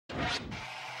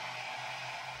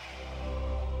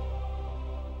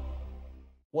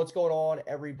What's going on,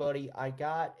 everybody? I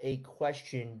got a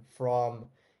question from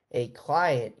a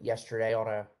client yesterday on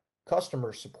a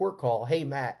customer support call. Hey,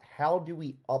 Matt, how do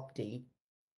we update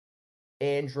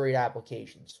Android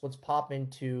applications? Let's pop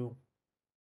into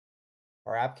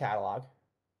our app catalog,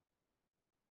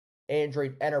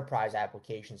 Android enterprise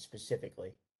applications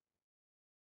specifically.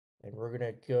 And we're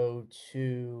going to go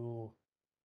to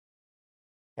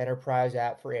enterprise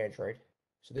app for Android.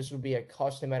 So this would be a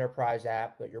custom enterprise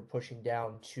app that you're pushing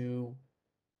down to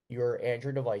your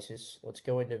Android devices. Let's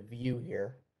go into view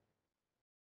here.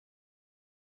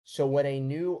 So when a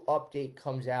new update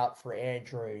comes out for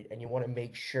Android and you want to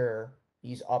make sure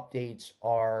these updates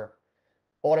are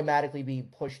automatically being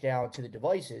pushed down to the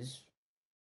devices,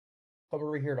 come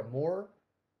over here to more,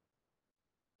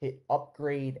 hit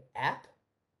upgrade app.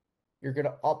 You're going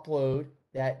to upload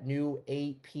that new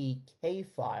APK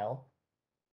file.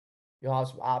 You'll have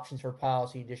some options for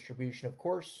policy and distribution, of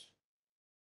course.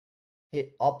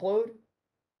 Hit upload,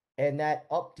 and that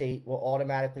update will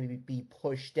automatically be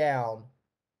pushed down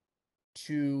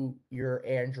to your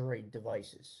Android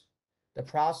devices. The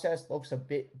process looks a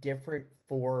bit different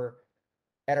for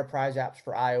enterprise apps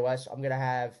for iOS. I'm going to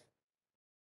have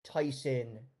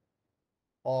Tyson,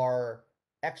 our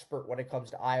expert when it comes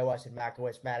to iOS and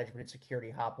macOS management and security,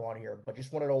 hop on here. But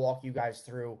just wanted to walk you guys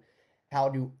through how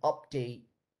to update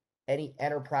any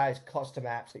enterprise custom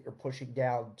apps that you're pushing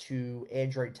down to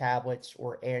Android tablets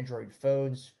or Android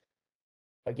phones.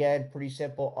 Again, pretty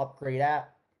simple. Upgrade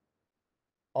app,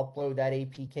 upload that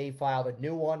APK file, the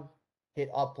new one,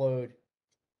 hit upload,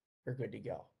 you're good to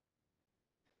go.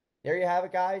 There you have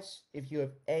it, guys. If you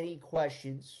have any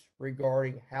questions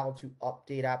regarding how to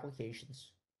update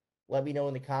applications, let me know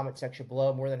in the comment section below.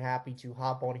 I'm more than happy to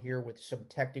hop on here with some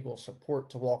technical support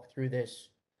to walk through this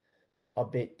a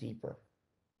bit deeper.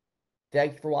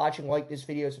 Thank you for watching. Like this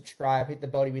video, subscribe, hit the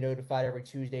bell to be notified every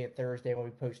Tuesday and Thursday when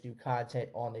we post new content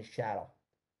on this channel.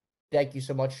 Thank you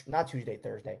so much. Not Tuesday,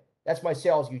 Thursday. That's my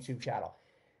sales YouTube channel.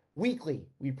 Weekly.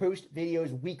 We post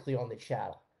videos weekly on the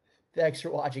channel. Thanks for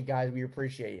watching, guys. We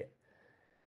appreciate it.